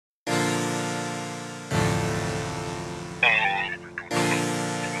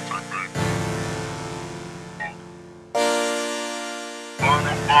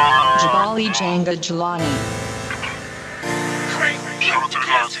Jabali Janga Jelani.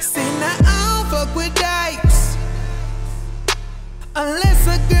 See now I don't fuck with dykes. Unless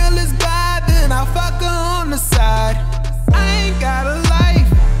a girl is bad, then I'll fuck her on the side. I ain't got a life.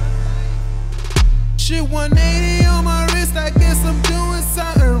 Shit 180 on my wrist, I guess I'm doing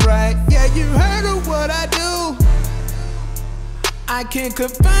something right. Yeah, you heard of what I do. I can't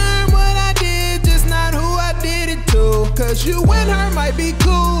confirm what I did, just not who I did it to. Cause you and her might be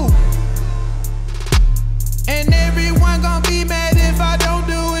cool, and everyone gon' be mad if I don't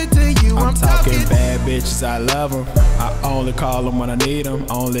do it to you. I'm talking bad bitches, I love them. I only call them when I need them.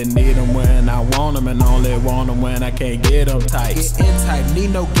 Only need them when I want them, and only want them when I can't get them tight. Get in tight,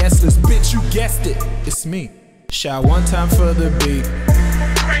 need no guest list, bitch, you guessed it, it's me. Shout one time for the beat.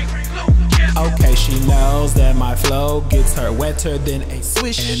 Okay, she knows that my flow gets her wetter than a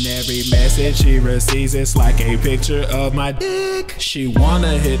swish, and every message she receives is like a picture of my dick. She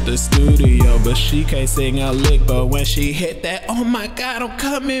wanna hit the studio, but she can't sing a lick. But when she hit that, oh my god, I'm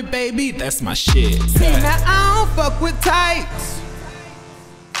coming, baby, that's my shit. See, now I don't fuck with types.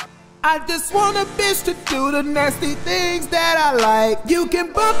 I just want a bitch to do the nasty things that I like. You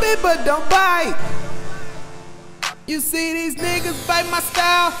can bump it, but don't bite. You see these niggas fight my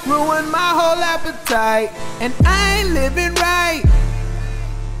style, ruin my whole appetite, and I ain't living right.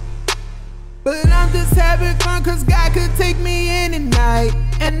 But I'm just having fun cause God could take me any night,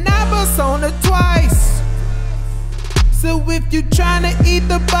 and I bust on her twice. So if you tryna eat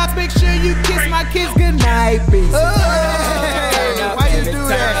the box, make sure you kiss my kids goodnight, bitch. Oh, why you do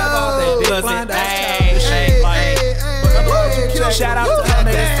that? Shout out to her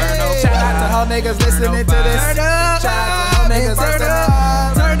niggas. Shout out to her niggas listening to this. Shout out to her niggas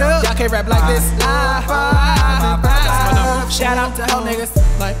listening. Y'all can't rap like this. Shout out to her niggas.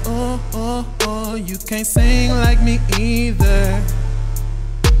 Like, you can't sing like me either.